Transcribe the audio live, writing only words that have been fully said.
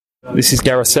This is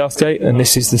Gareth Southgate, and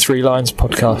this is the Three Lions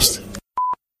podcast.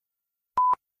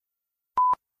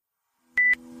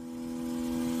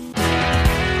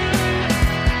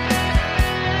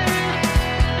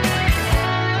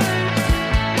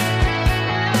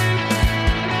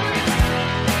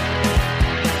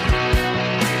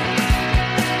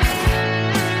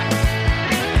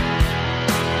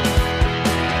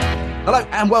 Hello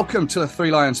and welcome to the Three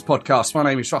Lions podcast. My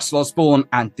name is Russell Osborne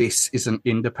and this is an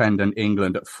independent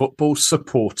England football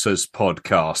supporters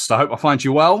podcast. I hope I find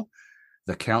you well.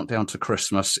 The countdown to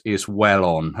Christmas is well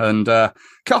on. And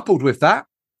coupled with that,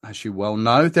 as you well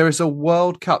know, there is a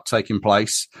World Cup taking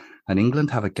place and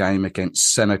England have a game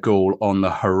against Senegal on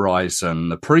the horizon.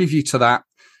 The preview to that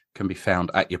can be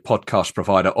found at your podcast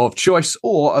provider of choice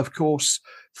or, of course,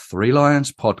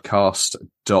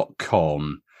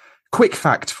 threelionspodcast.com. Quick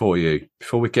fact for you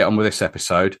before we get on with this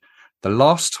episode. The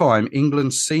last time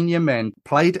England's senior men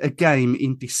played a game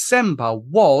in December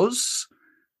was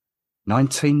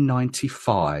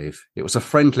 1995. It was a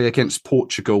friendly against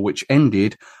Portugal, which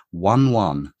ended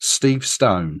 1-1. Steve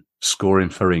Stone scoring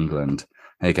for England.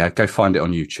 There you go. Go find it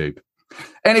on YouTube.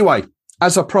 Anyway,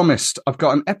 as I promised, I've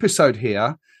got an episode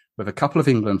here with a couple of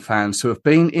England fans who have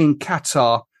been in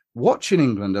Qatar watching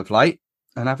England of late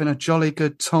and having a jolly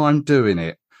good time doing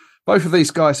it. Both of these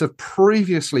guys have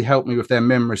previously helped me with their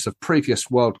memories of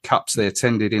previous World Cups they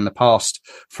attended in the past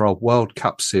for our World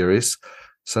Cup series.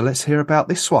 So let's hear about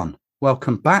this one.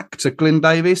 Welcome back to Glyn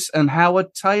Davis and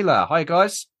Howard Taylor. Hi,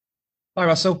 guys. Hi,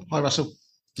 Russell. Hi, Russell.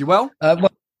 You well?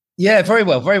 Yeah, very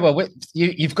well, very well.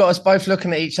 You've got us both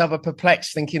looking at each other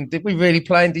perplexed, thinking, did we really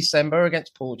play in December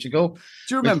against Portugal?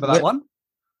 Do you remember that one?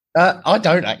 I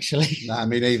don't, actually. No,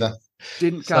 me neither.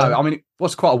 Didn't go. I mean, it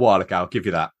was quite a while ago, I'll give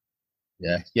you that.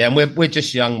 Yeah, and we're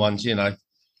just young ones, you know.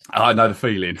 I know the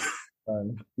feeling.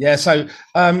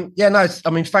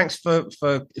 Thanks for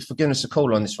giving us a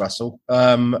call on this, Russell.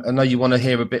 I know you want to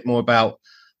hear a bit more about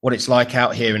what it's like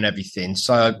out here and everything.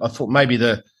 So I thought maybe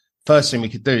the first thing we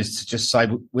could do is to just say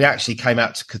we actually came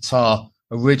out to Qatar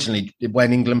originally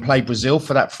when England played Brazil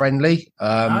for that friendly.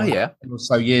 Or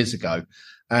so years ago.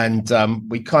 And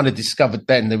we kind of discovered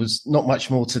then there was not much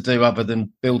more to do other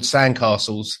than build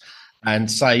sandcastles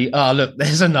and say, look,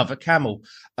 there's another camel.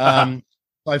 So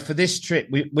for this trip,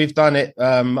 we've done it.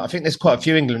 I think there's quite a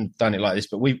few England done it like this,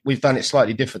 but we've done it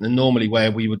slightly different than normally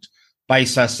where we would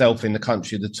base ourselves in the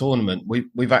country of the tournament.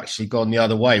 We've actually gone the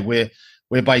other way. We're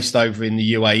based over in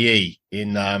the UAE,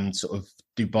 in sort of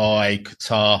Dubai,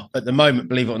 Qatar. At the moment,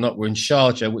 believe it or not, we're in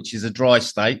Sharjah, which is a dry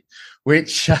state,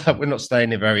 which we're not staying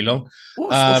there very long.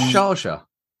 What's Sharjah?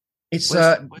 It's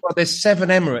there's 7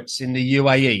 Emirates in the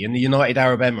UAE, in the United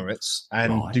Arab Emirates,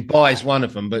 and right. Dubai is one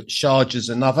of them, but Sharjah's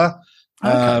another.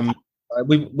 Okay.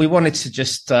 We wanted to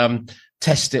just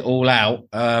test it all out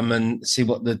and see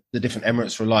what the different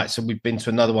Emirates were like. So we've been to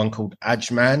another one called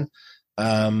Ajman.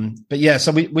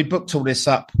 So we booked all this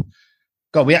up.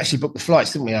 God, we actually booked the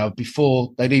flights, didn't we, Howard,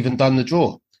 before they'd even done the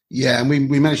draw? Yeah, and we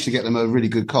managed to get them a really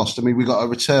good cost. I mean, we got a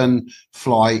return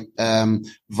flight via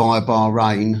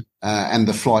Bahrain, and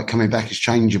the flight coming back is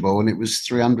changeable, and it was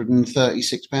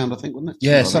 £336, I think, wasn't it?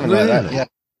 Yeah, something like that. Yeah.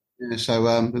 Yeah,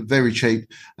 so very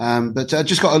cheap. But I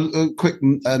just got a quick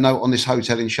note on this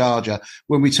hotel in Sharjah.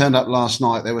 When we turned up last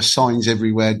night, there were signs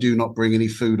everywhere, do not bring any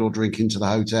food or drink into the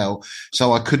hotel.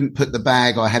 So I couldn't put the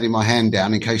bag I had in my hand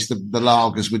down in case the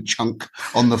lagers would chunk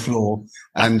on the floor.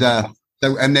 And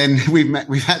then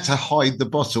we've had to hide the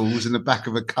bottles in the back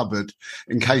of a cupboard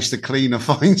in case the cleaner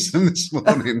finds them this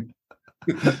morning.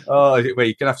 Well, you're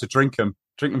going to have to drink them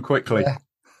quickly. Yeah.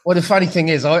 Well, the funny thing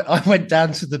is, I went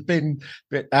down to the bin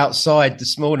bit outside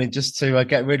this morning just to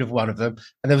get rid of one of them,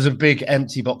 and there was a big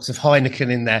empty box of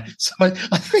Heineken in there. So I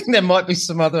think there might be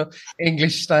some other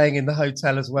English staying in the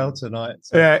hotel as well tonight.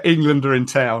 So. Yeah, England are in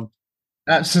town.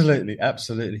 Absolutely.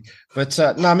 But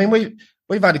no, I mean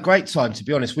we've had a great time, to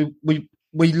be honest. We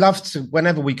love to,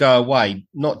 whenever we go away,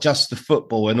 not just the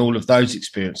football and all of those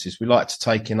experiences. We like to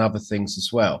take in other things as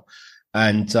well.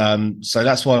 And so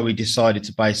that's why we decided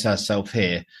to base ourselves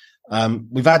here.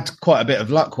 We've had quite a bit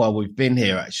of luck while we've been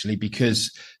here, actually, because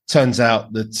it turns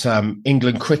out that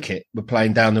England cricket were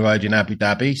playing down the road in Abu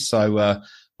Dhabi. So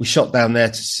we shot down there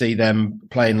to see them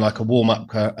playing like a warm-up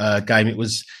game. It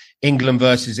was England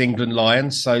versus England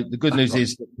Lions. So the good news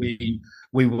is that we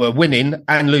were winning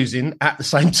and losing at the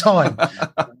same time.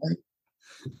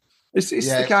 Is this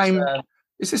the game?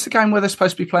 Is this the game where they're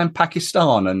supposed to be playing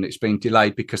Pakistan and it's been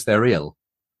delayed because they're ill?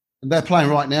 They're playing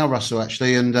right now, Russell,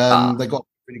 actually, and they got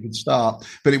really good start.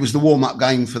 But it was the warm-up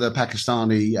game for the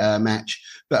Pakistani match.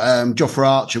 But Jofra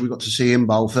Archer, we got to see him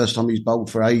bowl. First time he's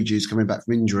bowled for ages, coming back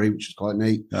from injury, which is quite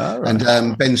neat. Oh, right.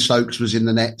 And Ben Stokes was in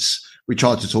the nets. We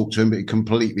tried to talk to him, but he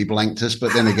completely blanked us.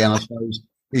 But then again, I suppose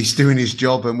he's doing his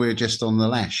job and we're just on the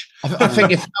lash. I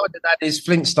think if Howard had his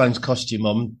Flintstones costume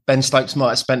on, Ben Stokes might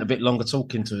have spent a bit longer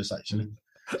talking to us, actually.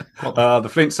 The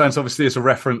Flintstones obviously is a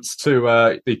reference to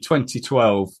the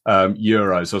 2012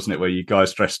 Euros, wasn't it, where you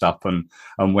guys dressed up and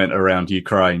went around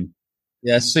Ukraine?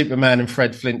 Yeah, Superman and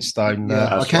Fred Flintstone.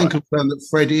 I can confirm that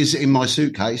Fred is in my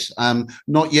suitcase.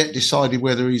 Not yet decided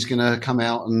whether he's going to come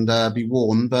out and be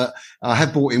worn, but I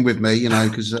have brought him with me,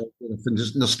 because for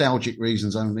nostalgic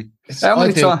reasons only. How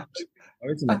many times?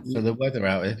 Isn't it, for the weather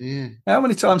out here? Yeah. How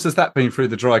many times has that been through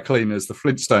the dry cleaners, the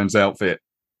Flintstones outfit?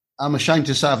 I'm ashamed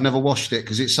to say I've never washed it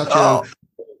because it's such a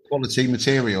quality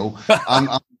material. I'm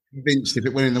convinced if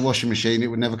it went in the washing machine, it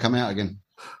would never come out again.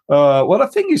 Well, the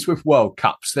thing is with World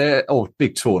Cups, or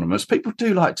big tournaments, people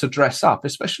do like to dress up,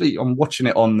 especially on watching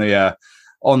it on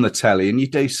the telly, and you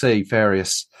do see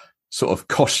various sort of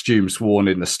costumes worn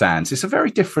in the stands. It's a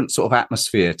very different sort of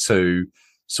atmosphere to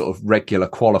sort of regular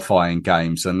qualifying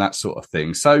games and that sort of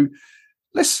thing. So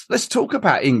let's talk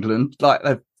about England. Like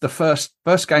the first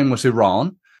game was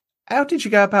Iran. How did you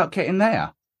go about getting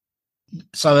there?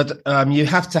 So you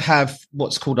have to have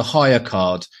what's called a hire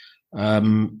card.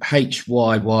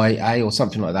 HYYA or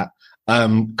something like that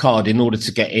card in order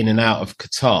to get in and out of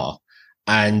Qatar,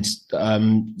 and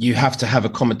you have to have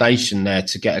accommodation there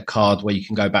to get a card where you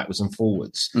can go backwards and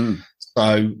forwards.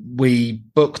 So we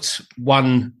booked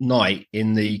one night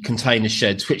in the container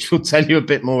sheds, which we'll tell you a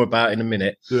bit more about in a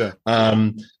minute,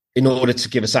 in order to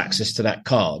give us access to that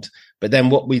card. But then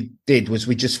what we did was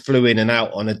we just flew in and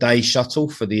out on a day shuttle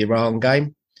for the Iran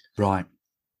game. Right.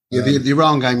 Yeah, the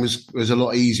Iran game was a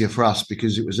lot easier for us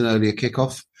because it was an earlier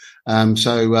kickoff.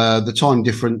 So the time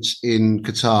difference in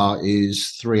Qatar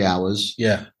is 3 hours.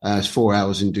 Yeah. It's 4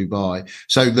 hours in Dubai.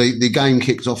 So the game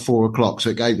kicked off 4 o'clock.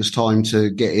 So it gave us time to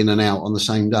get in and out on the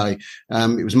same day.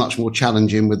 It was much more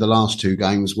challenging with the last two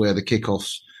games where the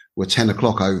kickoffs were 10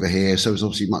 o'clock over here. So it was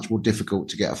obviously much more difficult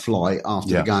to get a flight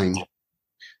after the game.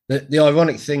 The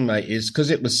ironic thing, mate, is because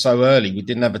it was so early, we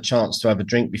didn't have a chance to have a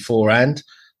drink beforehand.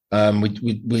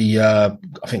 We I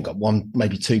think got one,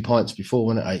 maybe 2 pints before,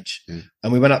 wasn't it, H? Yeah.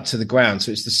 And we went up to the ground.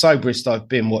 So it's the soberest I've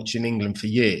been watching England for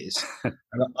years. And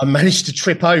I managed to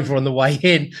trip over on the way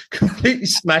in, completely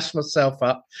smashed myself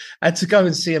up. I had to go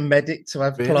and see a medic to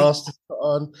have plasters put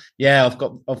on. Yeah, I've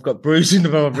got bruising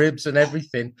of my ribs and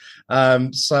everything.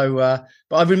 But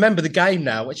I remember the game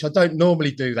now, which I don't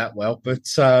normally do that well. But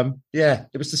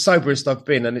it was the soberest I've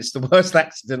been, and it's the worst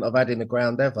accident I've had in the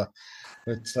ground ever.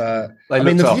 But they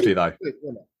looked after you, though.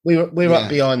 We were up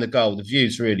behind the goal. The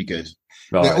view's really good.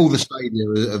 Right. All the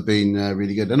stadia have been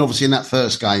really good, and obviously in that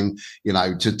first game,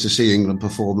 to see England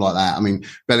perform like that. I mean,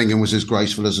 Bellingham was as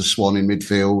graceful as a swan in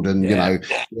midfield, and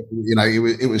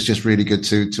it was just really good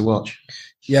to watch.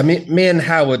 Yeah, me and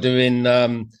Howard are in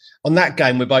on that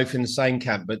game. We're both in the same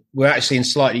camp, but we're actually in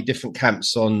slightly different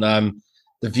camps on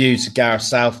the view to Gareth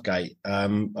Southgate.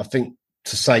 I think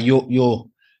to say you're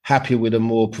happier with the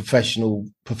more professional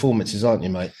performances, aren't you,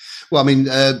 mate? Well, I mean,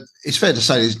 it's fair to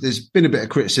say there's been a bit of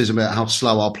criticism about how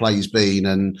slow our play's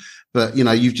been, but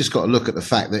you've just got to look at the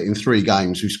fact that in 3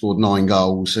 games we've scored 9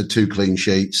 goals, had 2 clean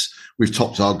sheets, we've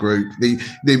topped our group.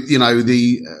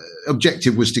 The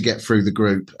objective was to get through the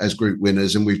group as group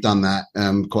winners, and we've done that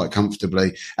quite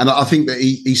comfortably. And I think that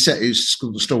he set his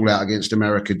stall out against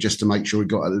America just to make sure we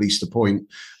got at least a point,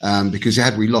 because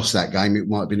had we lost that game, it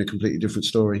might have been a completely different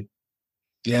story.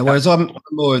 Yeah, whereas I'm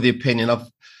more of the opinion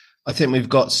I think we've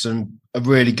got a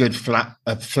really good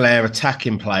flair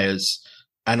attacking players,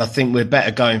 and I think we're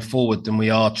better going forward than we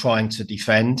are trying to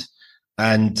defend.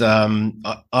 And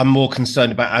I'm more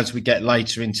concerned about as we get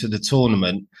later into the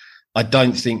tournament. I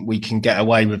don't think we can get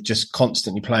away with just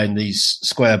constantly playing these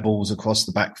square balls across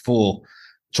the back four,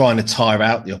 trying to tire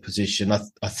out the opposition. I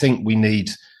think we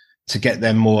need to get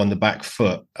them more on the back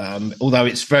foot. Although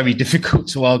it's very difficult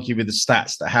to argue with the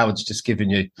stats that Howard's just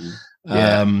given you.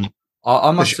 Yeah.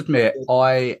 I must admit,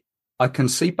 I can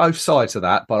see both sides of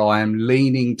that, but I am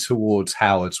leaning towards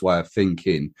Howard's way of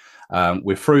thinking.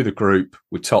 We're through the group,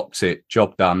 we topped it,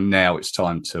 job done. Now it's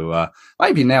time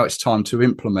to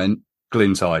implement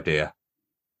Glyn's idea.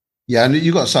 Yeah, and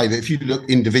you've got to say that if you look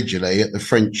individually at the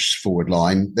French forward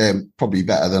line, they're probably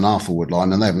better than our forward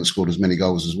line, and they haven't scored as many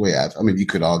goals as we have. I mean, you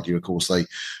could argue, of course, they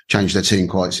changed their team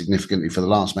quite significantly for the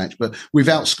last match, but we've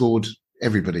outscored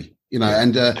everybody,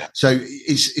 and so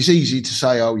it's easy to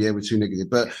say, oh yeah, we're too negative,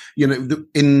 but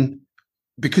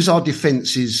because our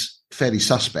defence is fairly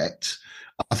suspect,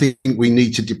 I think we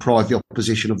need to deprive the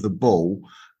opposition of the ball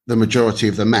the majority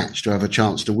of the match to have a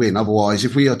chance to win. Otherwise,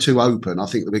 if we are too open, I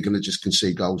think that we're going to just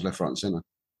concede goals left, right and centre.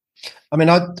 I mean,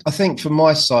 I think from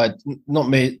my side, not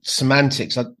me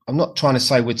semantics, I'm not trying to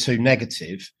say we're too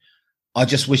negative. I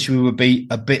just wish we would be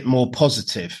a bit more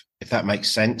positive, if that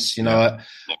makes sense. You know,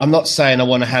 I'm not saying I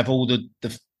want to have all the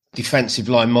defensive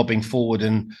line mobbing forward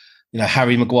and, you know,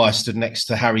 Harry Maguire stood next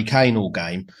to Harry Kane all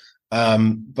game.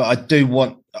 But I do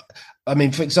want, I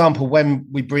mean, for example, when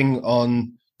we bring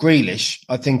on Grealish,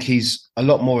 I think he's a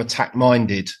lot more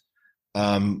attack-minded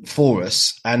for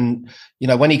us. And, you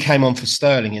know, when he came on for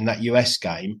Sterling in that US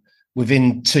game,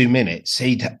 within 2 minutes,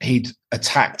 he'd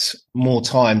attacked more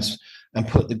times and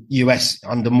put the US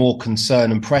under more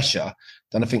concern and pressure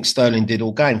than I think Sterling did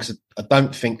all game. Because I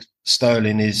don't think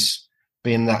Sterling is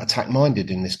being that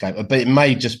attack-minded in this game. But it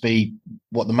may just be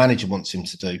what the manager wants him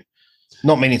to do.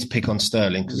 Not meaning to pick on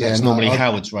Sterling, because that's normally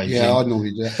Howard's regime. Yeah, I'd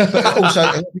normally do that. But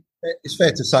also, it's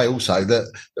fair to say also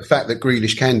that the fact that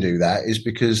Grealish can do that is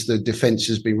because the defence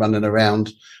has been running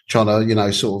around trying to, you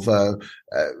know, sort of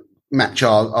match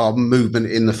our movement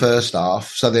in the first half.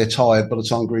 So they're tired by the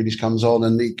time Grealish comes on,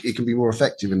 and he can be more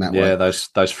effective in that way. Yeah,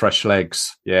 those fresh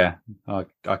legs. Yeah, I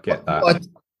get that.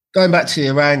 Going back to the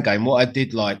Iran game, what I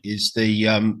did like is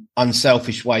the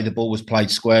unselfish way the ball was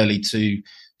played squarely to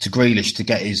Grealish to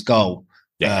get his goal.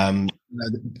 Yeah.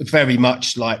 Very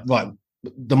much like, right,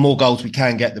 the more goals we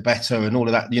can get, the better, and all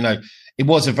of that. You know, it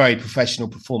was a very professional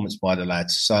performance by the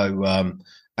lads. So,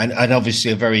 and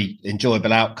obviously a very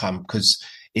enjoyable outcome, because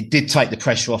it did take the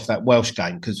pressure off that Welsh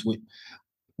game, because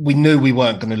we knew we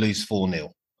weren't going to lose 4-0.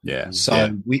 Yeah.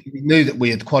 So we knew that we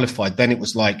had qualified. Then it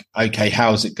was like, okay,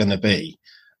 how's it going to be?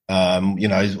 You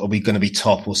know, are we going to be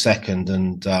top or second?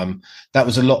 And that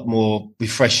was a lot more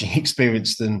refreshing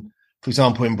experience than, for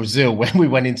example, in Brazil, when we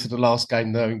went into the last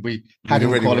game knowing we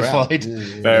hadn't qualified.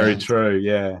 Very true.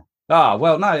 Yeah.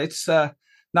 Well, no,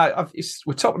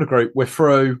 we're top of the group. We're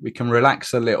through. We can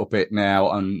relax a little bit now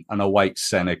and await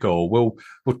Senegal.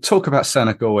 We'll talk about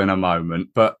Senegal in a moment,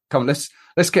 but come on,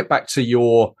 let's get back to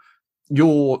your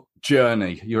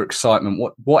journey, your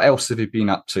excitement. What else have you been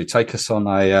up to? Take us on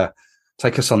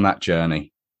that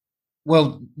journey.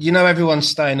 Well, you know, everyone's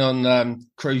staying on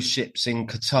cruise ships in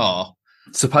Qatar.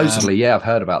 Supposedly, yeah, I've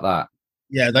heard about that.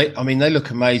 Yeah, they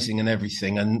look amazing and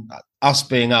everything. And us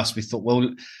being us, we thought, well,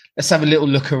 let's have a little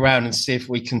look around and see if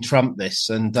we can trump this.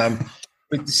 And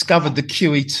we discovered the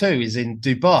QE2 is in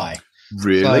Dubai.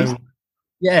 Really?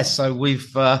 So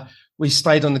we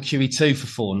stayed on the QE2 for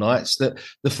 4 nights. The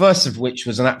first of which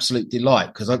was an absolute delight,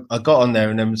 because I got on there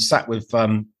and then sat with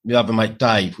my other mate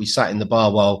Dave. We sat in the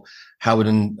bar while Howard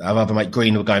and our other mate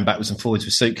Green were going backwards and forwards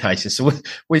with suitcases. So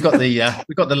we got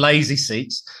the lazy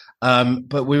seats,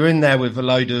 but we were in there with a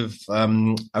load of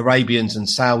Arabians and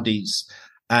Saudis,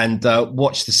 and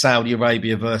watched the Saudi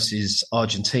Arabia versus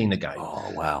Argentina game.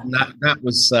 Oh wow! And that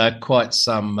was quite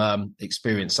some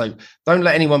experience. So don't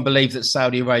let anyone believe that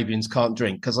Saudi Arabians can't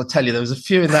drink, because I tell you, there was a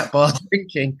few in that bar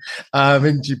drinking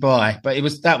in Dubai.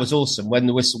 But that was awesome. When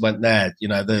the whistle went there, you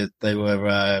know, they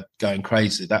were going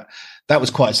crazy. That was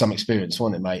quite some experience,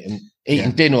 wasn't it, mate? And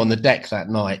eating dinner on the deck that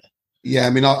night. Yeah, I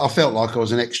mean, I felt like I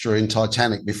was an extra in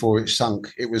Titanic before it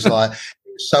sunk. It was like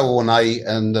so ornate,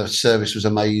 and the service was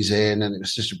amazing, and it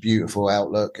was just a beautiful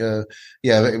outlook.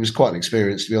 It was quite an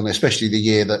experience, to be honest, especially the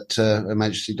year that Her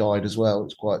Majesty died as well. It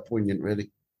was quite poignant,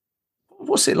 really.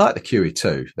 What's it like, the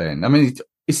QE2 then? I mean,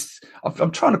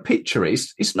 I'm trying to picture it.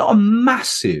 It's not a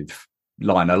massive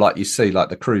liner like you see, like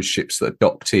the cruise ships that are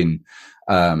docked in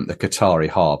the Qatari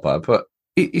harbour, but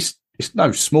it's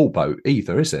no small boat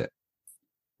either, is it?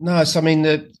 No, so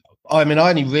I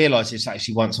only realised this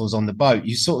actually once I was on the boat.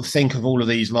 You sort of think of all of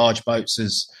these large boats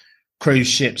as cruise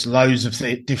ships, loads of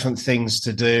different things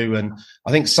to do. And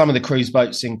I think some of the cruise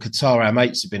boats in Qatar our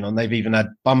mates have been on, they've even had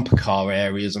bumper car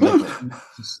areas and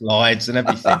slides and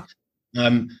everything.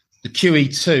 The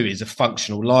QE2 is a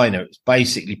functional liner. It's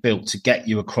basically built to get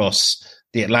you across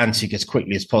the Atlantic as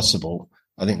quickly as possible.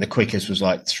 I think the quickest was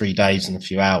like 3 days and a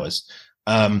few hours.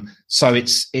 So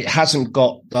it hasn't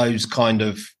got those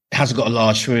it hasn't got a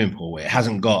large swimming pool. It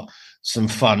hasn't got some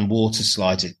fun water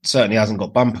slides. It certainly hasn't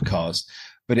got bumper cars,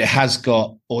 but it has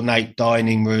got ornate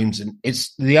dining rooms, and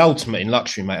it's the ultimate in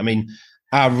luxury, mate. I mean,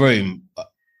 our room,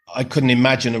 I couldn't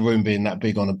imagine a room being that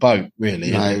big on a boat,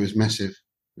 really. No, it was massive.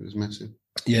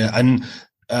 Yeah, and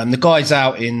the guys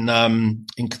out in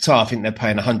Qatar, I think they're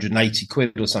paying 180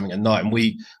 quid or something a night, and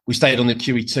we stayed on the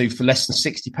QE2 for less than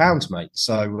 £60, mate.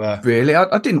 So really,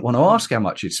 I didn't want to ask how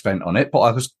much you'd spent on it, but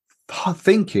I was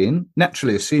thinking,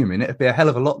 naturally assuming it'd be a hell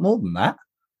of a lot more than that.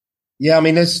 Yeah, I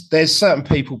mean, there's certain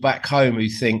people back home who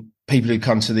think people who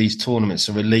come to these tournaments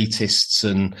are elitists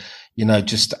and,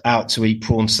 just out to eat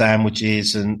prawn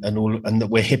sandwiches and that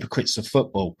we're hypocrites of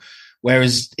football.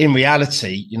 Whereas in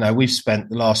reality, we've spent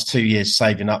the last 2 years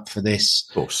saving up for this,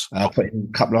 of course, putting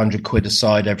a couple of £100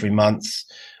 aside every month.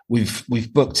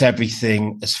 We've booked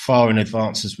everything as far in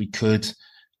advance as we could,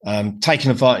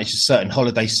 taking advantage of certain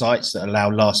holiday sites that allow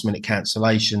last minute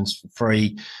cancellations for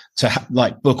free to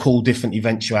book all different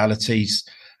eventualities.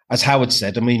 As Howard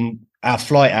said, I mean, our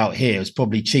flight out here is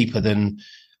probably cheaper than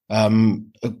a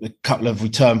couple of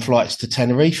return flights to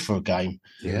Tenerife for a game.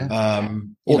 Yeah.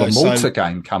 Or the Malta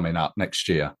game coming up next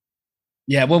year.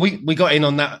 Yeah, well, we got in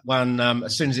on that one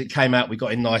as soon as it came out. We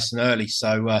got in nice and early,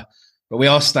 so but we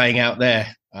are staying out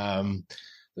there.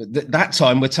 That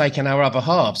time we're taking our other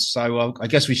halves, so I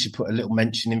guess we should put a little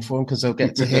mention in for them because they'll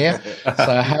get to hear.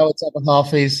 So Howard's other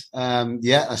half is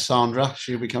Sandra.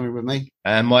 She'll be coming with me,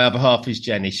 and my other half is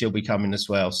Jenny. She'll be coming as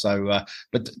well. So,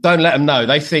 but don't let them know.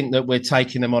 They think that we're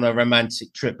taking them on a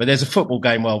romantic trip, but there's a football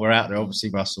game while we're out there. Obviously,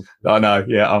 Russell. I know.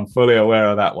 Yeah, I'm fully aware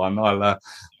of that one. I'll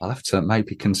have to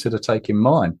maybe consider taking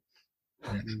mine.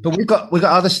 But we've got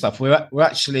other stuff. We're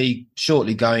actually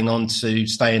shortly going on to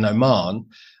stay in Oman.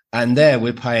 And there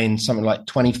we're paying something like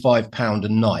 £25 a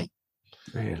night,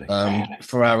 really,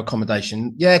 for our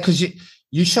accommodation. Yeah, because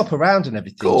you shop around and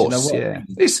everything. Of course, yeah.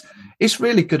 It's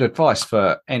really good advice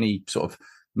for any sort of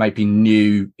maybe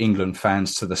new England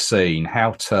fans to the scene,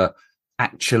 how to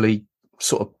actually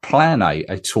sort of plan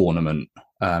a tournament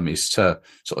is to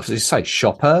sort of, as you say,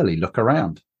 shop early, look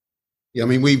around. Yeah, I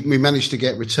mean, we managed to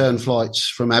get return flights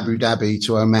from Abu Dhabi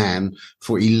to Oman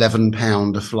for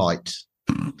 £11 a flight.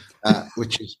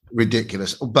 Which is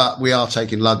ridiculous, but we are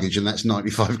taking luggage, and that's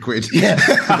 95 quid. Yeah,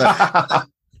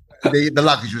 the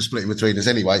luggage was split between us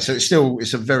anyway, so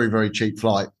it's a very, very cheap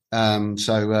flight.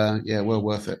 Well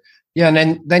worth it. Yeah,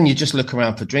 and then you just look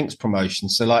around for drinks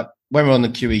promotions. So like when we're on the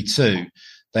QE2,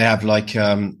 they have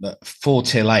 4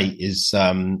 till 8 is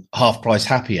half price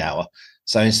happy hour.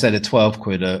 So instead of 12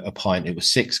 quid a pint, it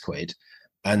was 6 quid.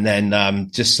 And then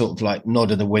just sort of like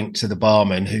nodded a wink to the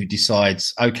barman who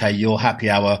decides, okay, your happy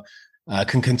hour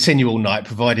can continue all night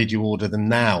provided you order them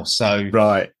now. So,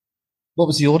 right. What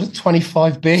was the order?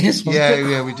 25 beers?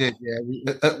 Yeah, we did.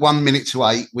 Yeah, at 1 minute to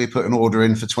 8, we put an order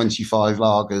in for 25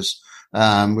 lagers,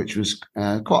 which was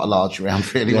quite a large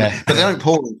round, really. Yeah. But they don't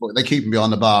pour them for it; they keep them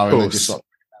behind the bar, and they just like,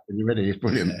 when you're ready. It's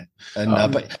brilliant. Yeah.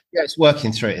 And but yeah, it's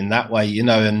working through it in that way,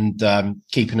 and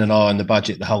keeping an eye on the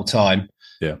budget the whole time.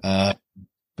 Yeah.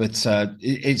 But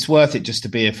it's worth it just to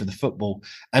be here for the football.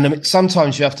 And I mean,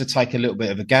 sometimes you have to take a little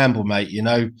bit of a gamble, mate,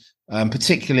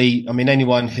 particularly, I mean,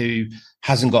 anyone who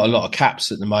hasn't got a lot of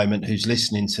caps at the moment who's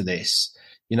listening to this,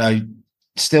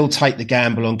 still take the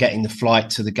gamble on getting the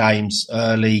flight to the games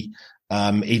early,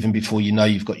 even before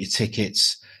you've got your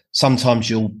tickets. Sometimes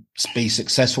you'll be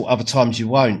successful, other times you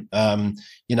won't.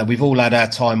 We've all had our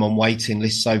time on waiting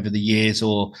lists over the years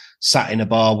or sat in a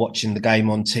bar watching the game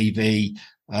on TV.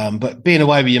 But being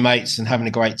away with your mates and having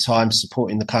a great time,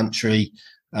 supporting the country,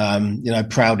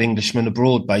 proud Englishmen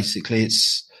abroad, basically,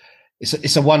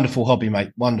 it's a wonderful hobby,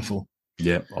 mate. Wonderful.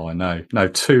 Yeah, I know. No,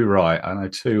 too right. I know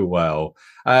too well.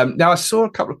 Now, I saw a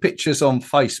couple of pictures on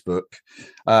Facebook.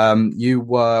 You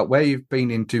were where you've been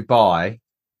in Dubai.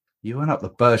 You went up the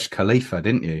Burj Khalifa,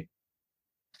 didn't you?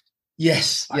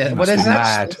 Yes. Yeah. Well,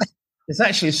 there's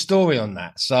actually a story on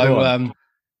that. So.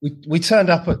 We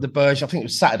turned up at the Burj. I think it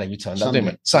was Saturday. We turned up,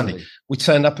 didn't we? Sunday. We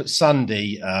turned up at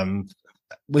Sunday.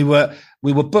 We were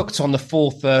booked on the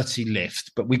 4:30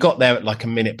 lift, but we got there at like a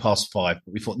minute past 5.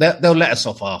 But we thought they'll let us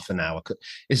off half an hour.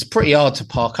 It's pretty hard to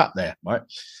park up there, right?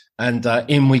 And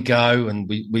in we go, and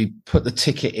we put the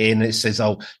ticket in. And it says,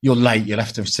 "Oh, you're late. You'll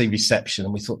have to see reception."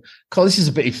 And we thought, "God, this is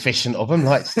a bit efficient of them.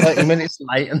 Like 30 minutes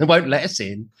late, and they won't let us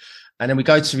in." And then we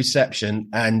go to reception,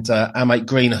 and our mate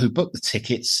Greener, who booked the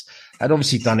tickets, had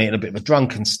obviously done it in a bit of a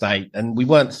drunken state, and we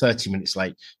weren't 30 minutes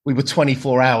late. We were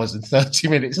 24 hours and 30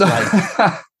 minutes late.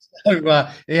 So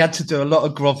he had to do a lot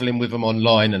of grovelling with them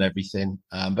online and everything.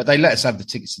 But they let us have the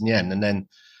tickets in the end. And then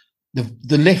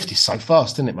the lift is so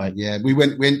fast, isn't it, mate? Yeah, we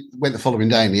went the following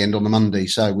day in the end on the Monday.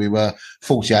 So we were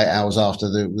 48 hours after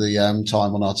the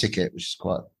time on our ticket, which is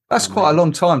quite... That's quite a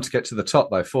long time to get to the top,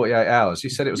 though, 48 hours. You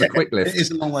said it was a quick lift. It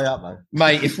is a long way up, though.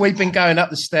 Mate, if we'd been going up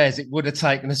the stairs, it would have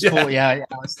taken us 48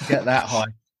 hours to get that high.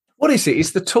 What is it?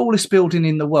 It's the tallest building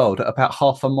in the world at about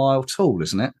half a mile tall,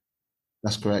 isn't it?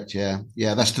 That's correct, yeah.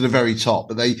 Yeah, that's to the very top.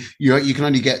 But you can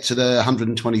only get to the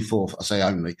 124th, I say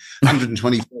only,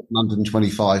 124th and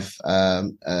 125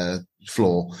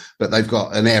 floor. But they've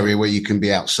got an area where you can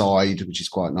be outside, which is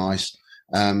quite nice.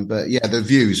 But yeah, the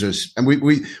views are, and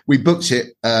we booked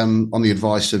it on the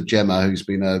advice of Gemma, who's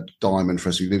been a diamond for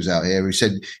us, who lives out here, who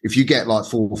said if you get like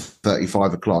 4:30,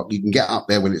 5 o'clock, you can get up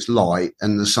there when it's light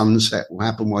and the sunset will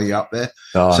happen while you're up there.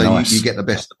 Oh, so nice. you get the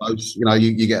best of both. You know,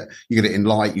 you get it in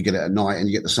light, you get it at night, and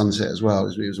you get the sunset as well.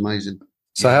 It was amazing.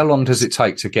 So how long does it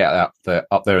take to get up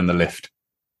there in the lift?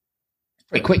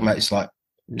 Pretty quick, mate. It's like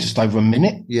just over a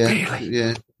minute. Yeah, Really?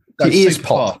 yeah. It is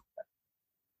pop.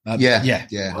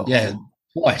 Yeah.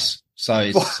 Twice.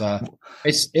 So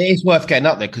it is worth getting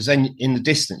up there, because then in the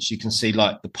distance you can see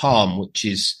like the palm, which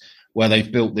is where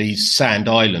they've built these sand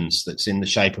islands that's in the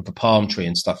shape of a palm tree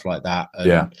and stuff like that.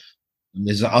 And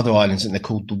there's other islands and they're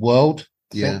called the World.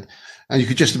 Yeah. And you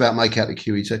could just about make out the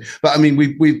QE2. But I mean,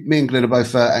 me and Glenn have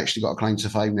both actually got a claim to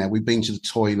fame now. We've been to the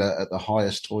toilet at the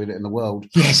highest toilet in the world.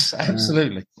 Yes,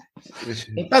 absolutely.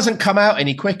 It doesn't come out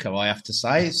any quicker, I have to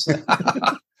say. It's,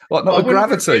 what, not with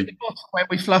gravity? When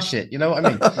we flush it, you know what I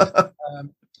mean?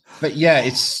 But yeah,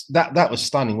 it's that was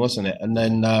stunning, wasn't it? And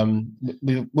then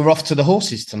we're off to the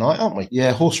horses tonight, aren't we?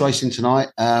 Yeah, horse racing tonight.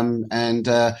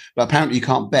 But apparently you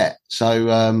can't bet. So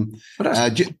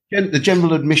the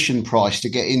general admission price to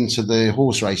get into the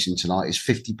horse racing tonight is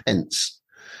 50p.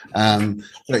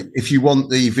 But if you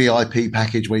want the VIP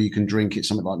package where you can drink, it's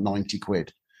something like 90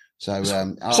 quid. So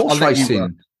horse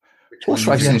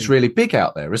racing is really big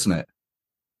out there, isn't it?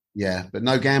 Yeah, but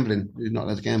no gambling. You're not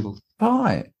allowed to gamble.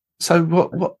 Right. So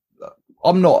what?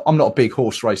 I'm not a big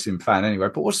horse racing fan anyway.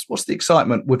 But what's the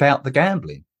excitement without the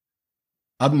gambling?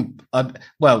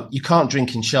 Well, you can't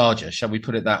drink in Sharjah, shall we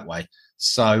put it that way?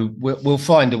 So we'll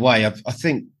find a way. I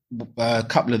think a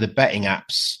couple of the betting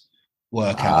apps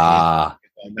work out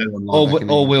here.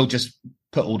 Or we'll just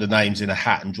put all the names in a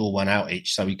hat and draw one out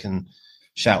each, so we can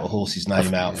shout a horse's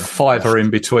name out. Fiver in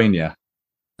between you.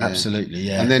 Absolutely,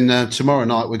 yeah. And then tomorrow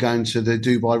night we're going to the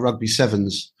Dubai Rugby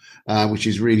Sevens, which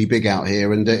is really big out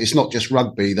here. And it's not just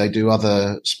rugby; they do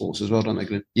other sports as well, don't they,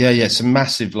 Glenn? Yeah. It's a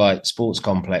massive like sports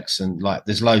complex, and like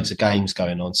there's loads of games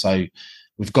going on. So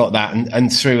we've got that,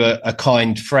 and through a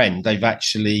kind friend, they've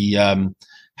actually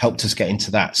helped us get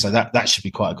into that. So that should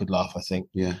be quite a good laugh, I think.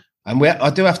 Yeah. And I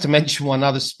do have to mention one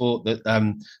other sport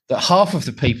that half of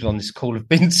the people on this call have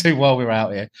been to while we're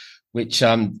out here, which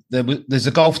there's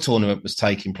a golf tournament was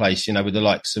taking place, you know, with the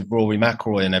likes of Rory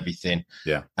McIlroy and everything.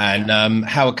 Yeah. And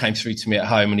Howard came through to me at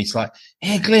home and he's like,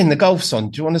 "Hey, Glenn, the golf's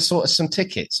on. Do you want to sort us some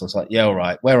tickets?" I was like, "Yeah, all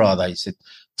right. Where are they?" He said,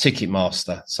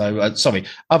 "Ticketmaster." So, sorry,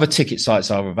 other ticket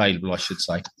sites are available, I should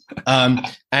say.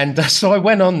 So I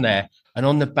went on there, and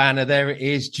on the banner, there it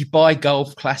is, Dubai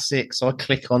Golf Classic. So I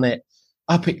click on it.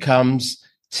 Up it comes,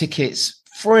 tickets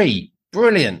free.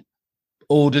 Brilliant.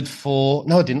 Ordered 8,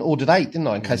 didn't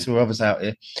I? In case there were others out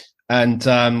here. And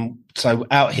so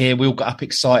out here, we all got up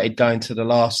excited going to the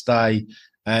last day.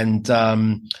 And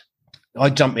I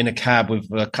jumped in a cab with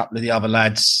a couple of the other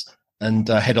lads and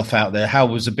head off out there. Hal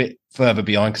was a bit further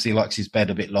behind because he likes his bed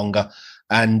a bit longer.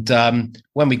 And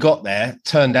when we got there,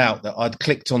 turned out that I'd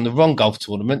clicked on the wrong golf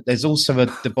tournament. There's also a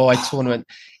Dubai tournament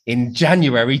in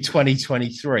January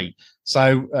 2023.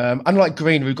 So unlike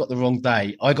Green, who got the wrong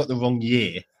day, I got the wrong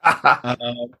year. And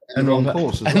the wrong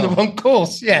course as well. The wrong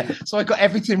course, yeah. So I got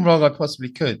everything wrong I possibly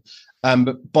could.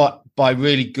 But by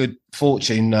really good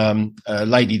fortune, a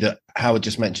lady that Howard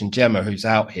just mentioned, Gemma, who's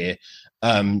out here,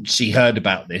 she heard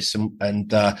about this and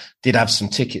did have some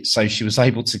tickets. So she was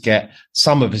able to get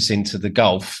some of us into the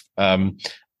golf, and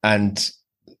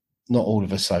not all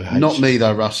of us. So not me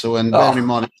though, Russell. And bear in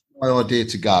mind, my idea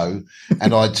to go,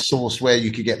 and I'd sourced where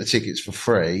you could get the tickets for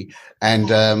free, and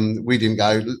we didn't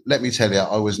go. Let me tell you,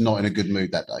 I was not in a good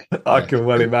mood that day. I can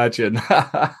well imagine.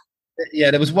 Yeah,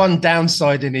 there was one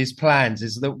downside in his plans,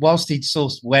 is that whilst he'd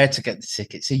sourced where to get the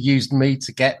tickets, he used me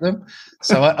to get them.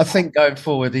 So I think going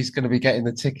forward, he's going to be getting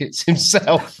the tickets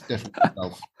himself.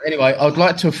 Definitely. Anyway, I'd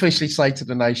like to officially say to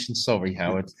the nation, sorry,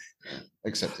 Howard.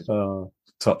 Accepted.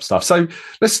 Top stuff. So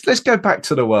let's go back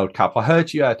to the World Cup. I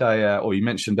heard you had or you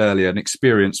mentioned earlier, an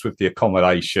experience with the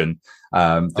accommodation.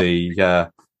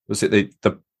 The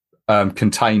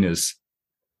containers.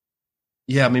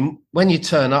 Yeah, I mean, when you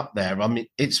turn up there, I mean,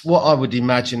 it's what I would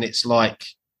imagine it's like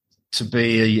to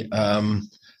be an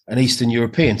Eastern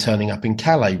European turning up in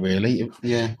Calais. Really,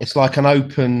 it's like an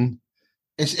open.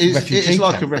 It's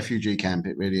like a refugee camp.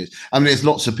 It really is. I mean, there's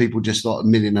lots of people just like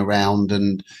milling around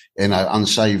and, you know,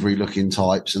 unsavoury looking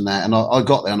types and that. And I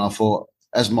got there and I thought,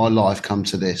 has my life come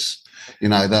to this? You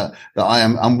know, that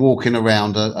I'm walking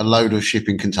around a load of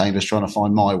shipping containers trying to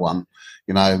find my one.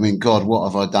 You know, I mean, God, what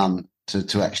have I done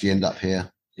to actually end up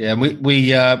here? Yeah, and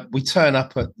we turn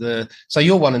up at the. So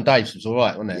your one and Dave's was all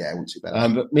right, wasn't it? Yeah, it wasn't too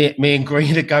bad. But me and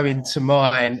Green are going to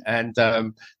mine, and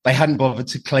they hadn't bothered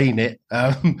to clean it.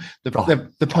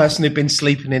 The person who'd been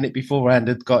sleeping in it beforehand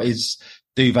had got his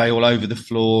duvet all over the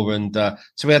floor, and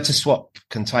so we had to swap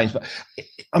containers. But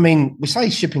I mean, we say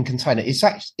shipping container.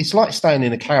 It's like staying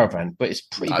in a caravan, but it's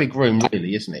a pretty big room,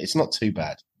 really, isn't it? It's not too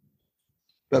bad.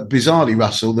 But bizarrely,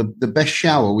 Russell, the best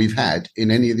shower we've had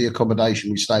in any of the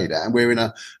accommodation we stayed at, and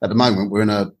at the moment, we're in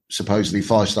a supposedly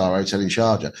 5-star hotel in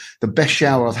Sharjah. The best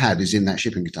shower I've had is in that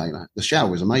shipping container. The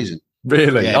shower was amazing.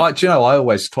 Really? Yeah. Do you know, I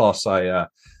always class a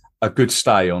good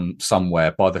stay on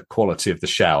somewhere by the quality of the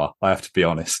shower. I have to be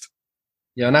honest.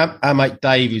 Yeah, and our mate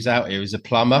Dave, who's out here, is a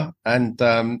plumber, and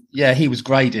he was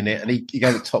grading it, and he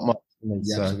gave it top marks.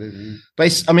 Yeah, absolutely. But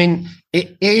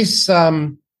it is.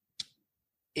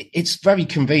 It's very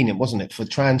convenient, wasn't it, for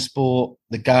transport,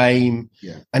 the game?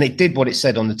 Yeah. And it did what it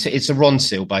said on the tin. It's a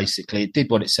Ronseal, basically. It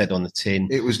did what it said on the tin.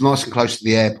 It was nice and close to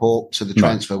the airport, so the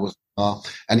transfer was far.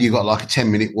 And you got like a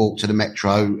 10-minute walk to the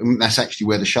metro. And that's actually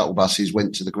where the shuttle buses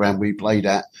went to the ground we played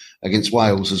at against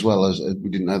Wales as well. As we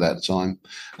didn't know that at the time.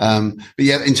 But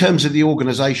yeah, in terms of the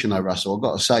organisation, though, Russell, I've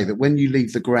got to say that when you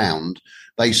leave the ground,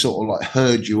 they sort of like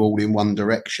herd you all in one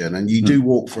direction, and you do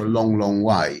walk for a long, long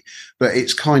way, but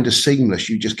it's kind of seamless.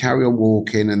 You just carry on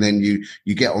walking, and then you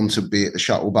get on to be it the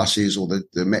shuttle buses or the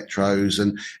metros,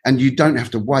 and you don't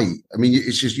have to wait. I mean,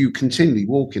 it's just you continually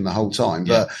walking the whole time,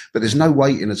 but there's no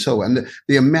waiting at all. And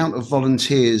the amount of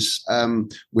volunteers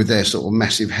with their sort of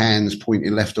massive hands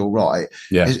pointing left or right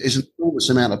is an enormous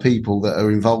amount of people that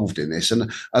are involved in this. And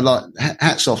like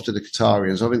hats off to the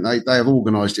Qatarians. I think they have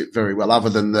organised it very well, other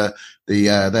than they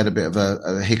had a bit of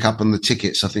a hiccup on the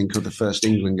tickets, I think, of the first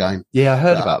England game. Yeah, I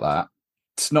heard about that.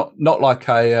 It's not like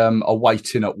a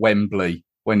waiting at Wembley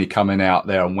when you're coming out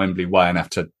there on Wembley Way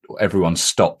and everyone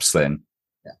stops then.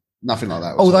 Yeah, nothing like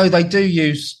that. Although they do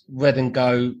use red and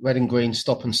green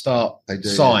stop and start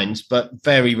signs, but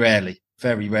very rarely.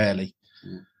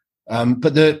 Yeah.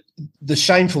 But the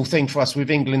shameful thing for us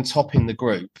with England topping the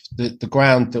group, the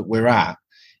ground that we're at,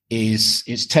 is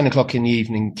it's 10 o'clock in the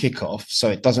evening kickoff, so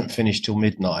it doesn't finish till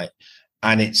midnight,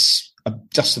 and it's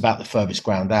just about the furthest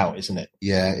ground out, isn't it?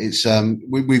 Yeah, it's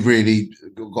we've really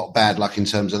got bad luck in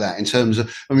terms of that. In terms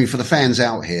of, I mean, for the fans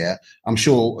out here, I'm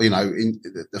sure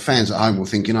the fans at home were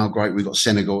thinking, "Oh, great, we've got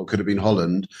Senegal. It could have been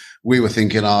Holland." We were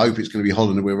thinking, "I hope it's going to be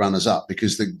Holland and we're runners up,"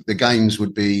 because the games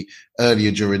would be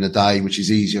earlier during the day, which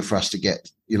is easier for us to get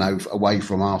away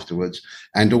from afterwards.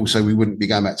 And also we wouldn't be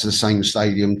going back to the same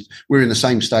stadium. We're in the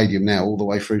same stadium now all the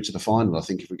way through to the final, I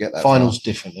think, if we get that final's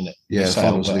far. Different, isn't it? Yeah,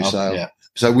 final's new sale. Yeah.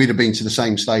 So we'd have been to the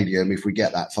same stadium if we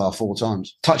get that far 4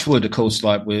 times. Touch wood, of course,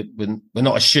 like we're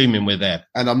not assuming we're there.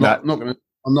 And I'm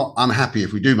not unhappy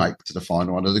if we do make it to the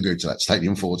final. I'd rather go to that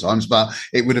stadium 4 times, but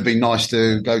it would have been nice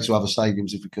to go to other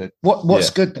stadiums if we could. What's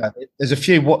good, Dad? There's a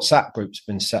few WhatsApp groups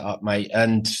been set up, mate,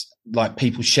 and like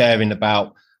people sharing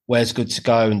about where's good to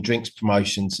go and drinks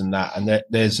promotions and that. And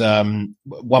there's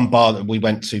one bar that we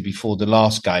went to before the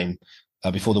last game,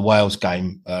 before the Wales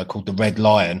game, called the Red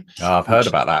Lion. Oh, I've heard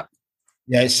about that.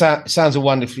 Yeah, it sounds a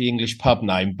wonderfully English pub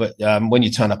name, but when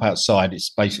you turn up outside, it's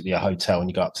basically a hotel and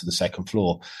you go up to the second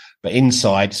floor. But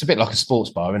inside, it's a bit like a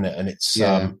sports bar, isn't it? And it's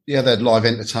they had live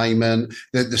entertainment.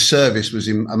 The service was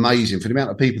amazing for the amount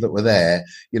of people that were there.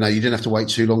 You didn't have to wait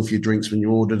too long for your drinks when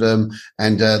you ordered them,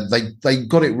 and they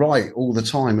got it right all the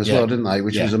time as well, didn't they?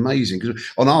 Which was amazing, because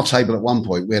on our table at one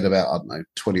point we had about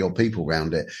 20 odd people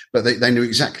around it, but they knew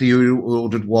exactly who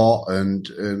ordered what, and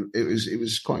it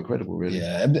was quite incredible, really.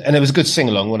 Yeah, and it was a good sing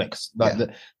along, wasn't it? 'Cause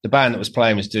the band that was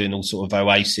playing was doing all sort of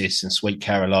Oasis and Sweet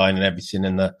Caroline and everything,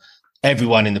 and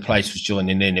everyone in the place was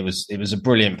joining in. It was a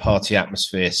brilliant party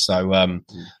atmosphere. So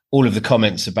all of the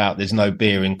comments about there's no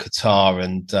beer in Qatar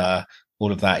and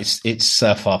all of that, it's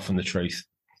far from the truth.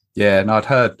 Yeah, and I'd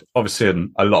heard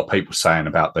obviously a lot of people saying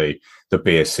about the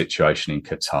beer situation in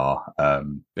Qatar.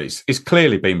 It's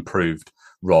clearly been proved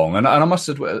wrong, and I must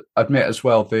admit as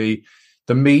well the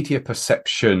media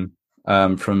perception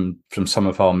from some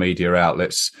of our media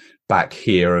outlets back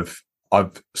here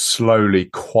I've slowly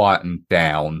quietened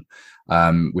down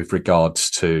with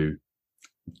regards to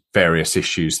various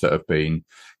issues that have been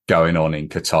going on in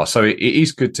Qatar. So it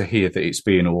is good to hear that it's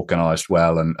being organised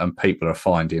well and people are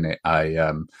finding it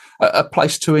a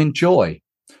place to enjoy.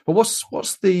 But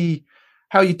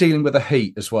how are you dealing with the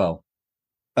heat as well?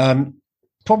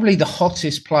 Probably the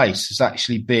hottest place has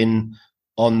actually been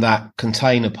on that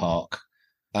container park.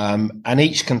 And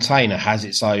each container has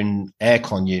its own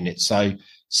aircon unit. So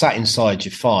sat inside,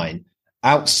 you're fine.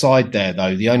 Outside there,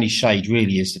 though, the only shade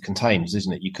really is the containers,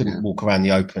 isn't it? You couldn't walk around the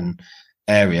open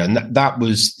area, and that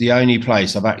was the only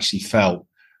place I've actually felt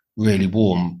really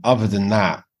warm. Other than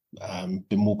that,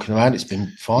 been walking around, it's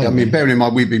been fine. Yeah, I mean, bearing in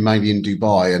mind we've been mainly in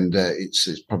Dubai, and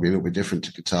it's probably a little bit different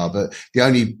to Qatar. But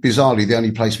bizarrely, the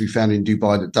only place we found in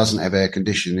Dubai that doesn't have air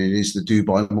conditioning is the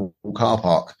Dubai Mall car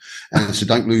park. And so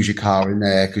don't lose your car in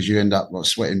there because you end up like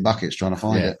sweating buckets trying to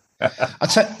find it. I'll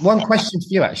take one question for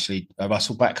you, actually,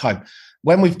 Russell, back home.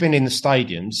 When we've been in the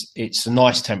stadiums, it's a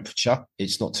nice temperature.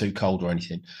 It's not too cold or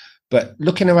anything. But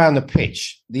looking around the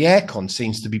pitch, the aircon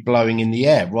seems to be blowing in the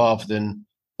air rather than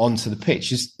onto the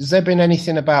pitch. Has there been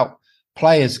anything about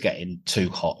players getting too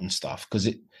hot and stuff? Because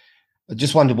I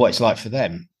just wondered what it's like for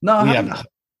them. No,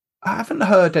 I haven't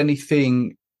heard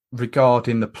anything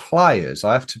regarding the players,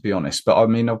 I have to be honest. But I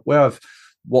mean, where I've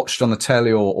watched on the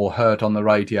telly or heard on the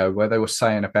radio where they were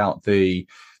saying about the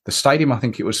stadium, I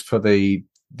think it was for the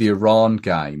Iran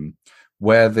game,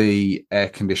 where the air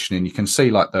conditioning, you can see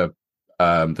like the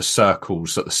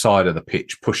circles at the side of the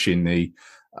pitch pushing the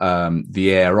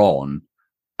air on.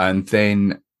 And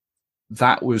then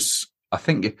that was, I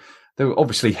think, there were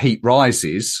obviously heat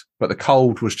rises, but the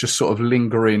cold was just sort of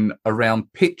lingering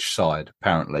around pitch side,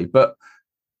 apparently. But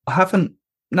I haven't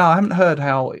heard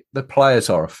how the players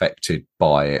are affected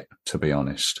by it, to be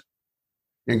honest.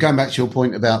 And going back to your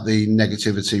point about the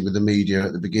negativity with the media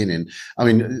at the beginning, I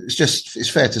mean, it's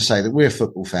fair to say that we're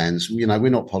football fans. You know,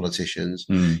 we're not politicians.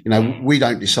 You know, we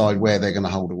don't decide where they're going to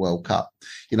hold a World Cup.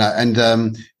 You know,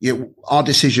 and our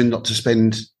decision not to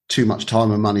spend too much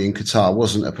time and money in Qatar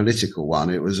wasn't a political one.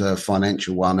 It was a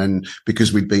financial one. And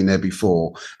because we'd been there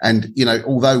before, and, you know,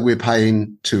 although we're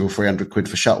paying £200 or £300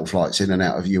 for shuttle flights in and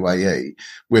out of UAE,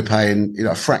 we're paying, you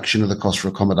know, a fraction of the cost for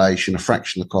accommodation, a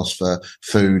fraction of the cost for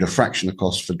food, a fraction of the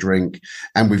cost for drink.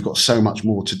 And we've got so much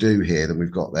more to do here than we've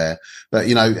got there. But,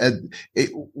 you know,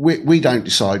 we don't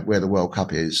decide where the World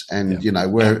Cup is. And, you know,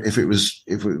 wherever it was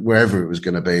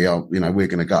going to be, you know, we're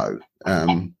going to go.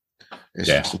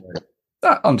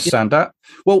 I understand that.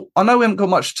 Well, I know we haven't got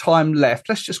much time left.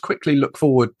 Let's just quickly look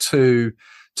forward to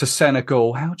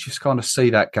Senegal. How do you kind of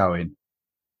see that going?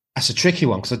 That's a tricky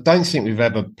one because I don't think we've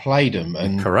ever played them.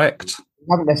 And correct. We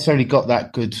haven't necessarily got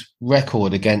that good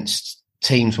record against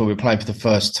teams where we're playing for the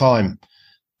first time.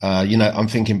 You know, I'm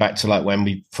thinking back to like when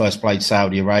we first played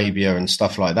Saudi Arabia and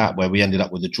stuff like that, where we ended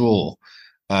up with a draw.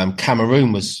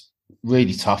 Cameroon was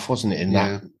really tough, wasn't it? In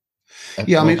that.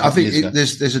 Yeah, I mean, I think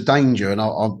there's a danger, and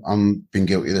I'm been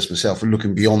guilty of this myself, of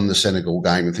looking beyond the Senegal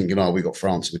game and thinking, we got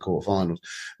France in the quarterfinals.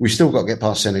 We've still got to get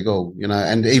past Senegal, you know,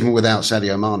 and even without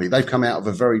Sadio Mane, they've come out of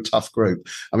a very tough group.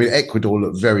 I mean, Ecuador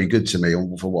looked very good to me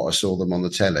for what I saw them on the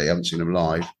telly. I haven't seen them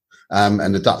live.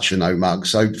 And the Dutch are no mug.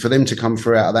 So for them to come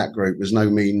through out of that group was no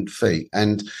mean feat.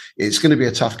 And it's going to be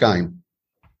a tough game.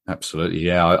 Absolutely.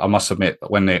 Yeah. I must admit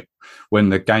that when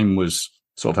the game was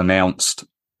sort of announced,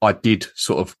 I did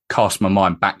sort of cast my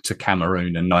mind back to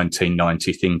Cameroon in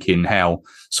 1990, thinking how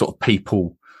sort of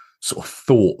people sort of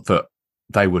thought that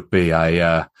they would be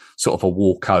a sort of a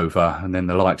walkover. And then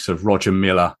the likes of Roger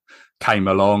Milla came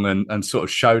along and sort of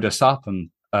showed us up.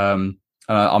 And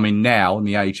I mean, now in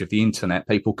the age of the internet,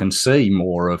 people can see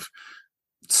more of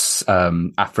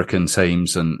African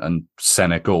teams and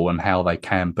Senegal and how they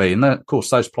can be. And then, of course,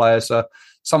 some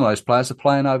of those players are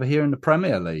playing over here in the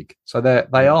Premier League. So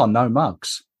they are no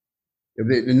mugs.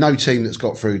 No team that's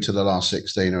got through to the last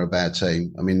 16 are a bad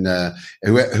team. I mean,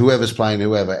 whoever's playing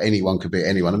whoever, anyone could beat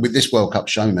anyone. And with this World Cup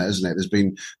shown that, isn't it?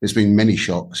 There's been many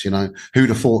shocks, you know. Who'd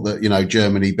have thought that, you know,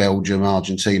 Germany, Belgium,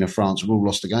 Argentina, France have all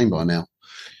lost a game by now,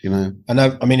 you know?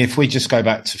 I mean, if we just go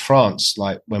back to France,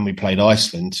 like when we played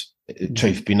Iceland,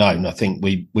 truth be known, I think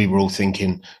we were all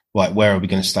thinking, right, where are we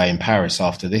going to stay in Paris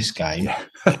after this game?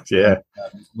 Yeah.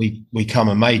 We come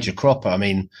a major cropper. I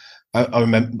mean, I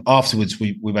remember afterwards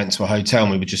we went to a hotel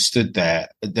and we were just stood there.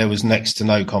 There was next to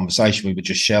no conversation. We were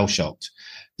just shell-shocked.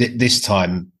 This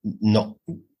time, not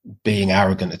being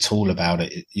arrogant at all about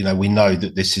it. You know, we know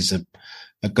that this is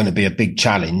going to be a big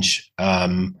challenge.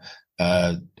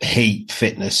 Heat,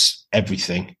 fitness,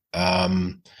 everything.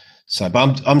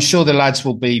 But I'm sure the lads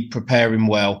will be preparing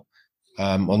well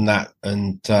on that.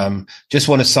 And just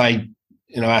want to say,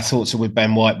 you know, our thoughts are with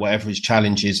Ben White. Whatever his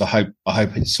challenge is, I hope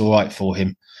it's all right for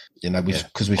him. You know,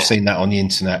 because we've seen that on the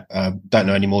internet. Don't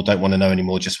know anymore. Don't want to know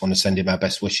anymore. Just want to send him our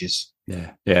best wishes.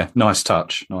 Yeah. Nice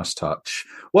touch.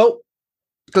 Well,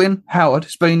 Glyn, Howard,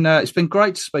 it's been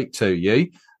great to speak to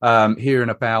you. Hearing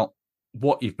about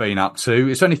what you've been up to.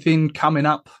 Is there anything coming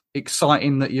up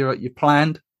exciting that you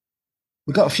planned?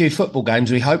 We've got a few football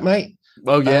games, we hope, mate.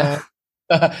 Well, yeah.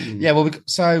 Yeah,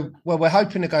 we're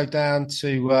hoping to go down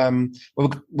to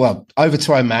over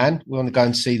to Oman. We want to go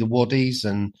and see the Wadis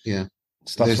and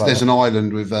There's an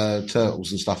island with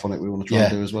turtles and stuff on it we want to try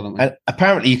and do as well, aren't we? And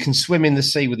apparently you can swim in the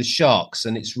sea with the sharks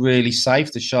and it's really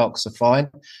safe. The sharks are fine.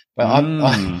 But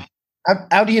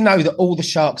how do you know that all the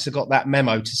sharks have got that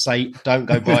memo to say don't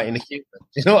go biting a human? Do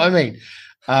you know what I mean?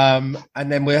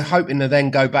 And then we're hoping to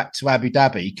then go back to Abu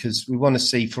Dhabi because we want to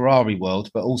see Ferrari World,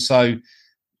 but also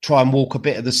try and walk a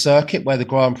bit of the circuit where the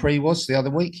Grand Prix was the other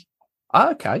week.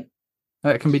 Okay.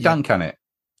 It can be done, can it?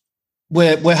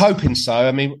 We're hoping so.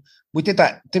 I mean, we did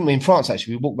that, didn't we, in France,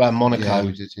 actually? We walked around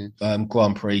Monaco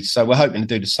Grand Prix. So we're hoping to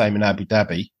do the same in Abu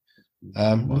Dhabi.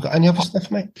 We've got any other stuff,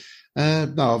 mate?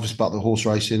 No, obviously about the horse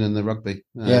racing and the rugby,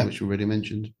 which we already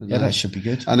mentioned. Yeah, that should be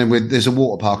good. And then there's a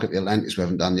water park at the Atlantis we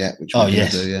haven't done yet, which we're going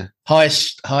to do, yeah.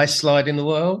 Highest slide in the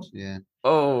world? Yeah.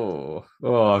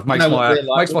 It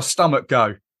makes my stomach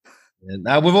go. Yeah,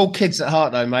 now, we're all kids at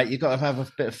heart, though, mate. You've got to have a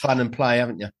bit of fun and play,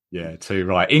 haven't you? Yeah, too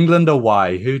right. England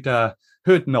away. Who'd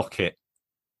knock it?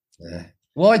 Yeah.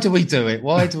 Why do we do it?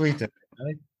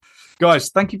 Guys,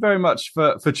 thank you very much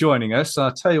for joining us.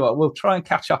 I'll tell you what, we'll try and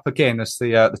catch up again as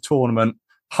the tournament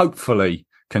hopefully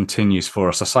continues for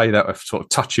us. I say that with sort of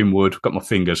touching wood, got my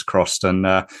fingers crossed, and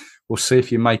we'll see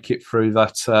if you make it through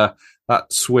that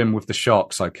swim with the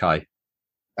sharks. Okay.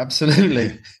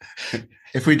 Absolutely.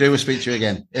 If we do, we'll speak to you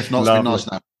again. If not, it's been nice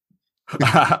now.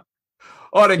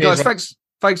 All right, then, guys.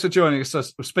 Thanks for joining us.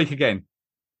 We'll speak again.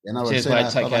 Yeah, no, cheers,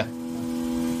 mate. Take care.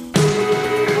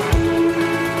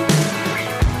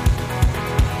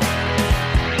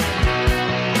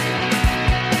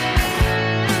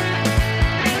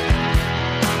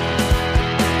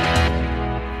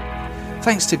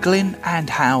 Thanks to Glyn and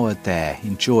Howard there.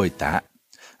 Enjoyed that.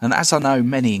 And as I know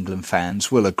many England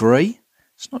fans will agree,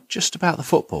 it's not just about the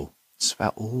football. It's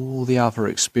about all the other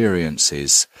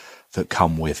experiences that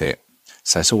come with it.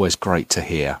 So it's always great to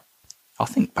hear. I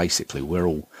think basically we're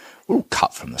all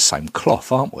cut from the same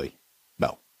cloth, aren't we?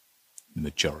 Well, the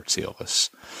majority of us.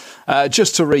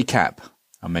 Just to recap,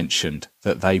 I mentioned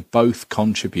that they both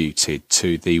contributed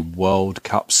to the World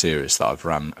Cup series that I've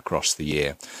run across the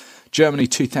year. Germany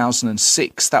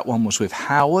 2006, that one was with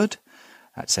Howard.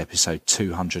 That's episode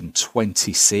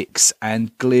 226.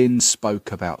 And Glyn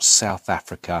spoke about South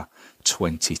Africa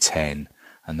 2010.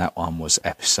 And that one was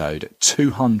episode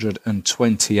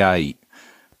 228.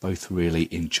 Both really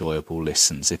enjoyable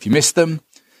listens. If you missed them,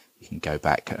 you can go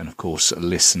back and, of course,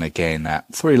 listen again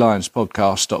at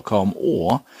threelionspodcast.com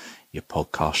or your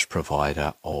podcast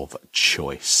provider of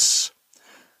choice.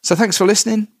 So thanks for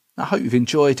listening. I hope you've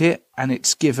enjoyed it, and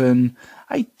it's given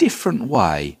a different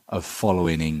way of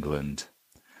following England.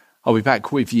 I'll be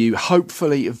back with you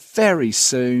hopefully very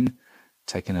soon,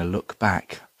 taking a look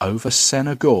back over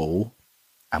Senegal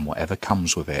and whatever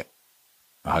comes with it.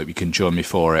 I hope you can join me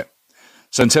for it.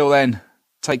 So until then,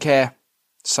 take care,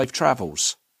 safe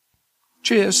travels.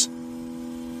 Cheers.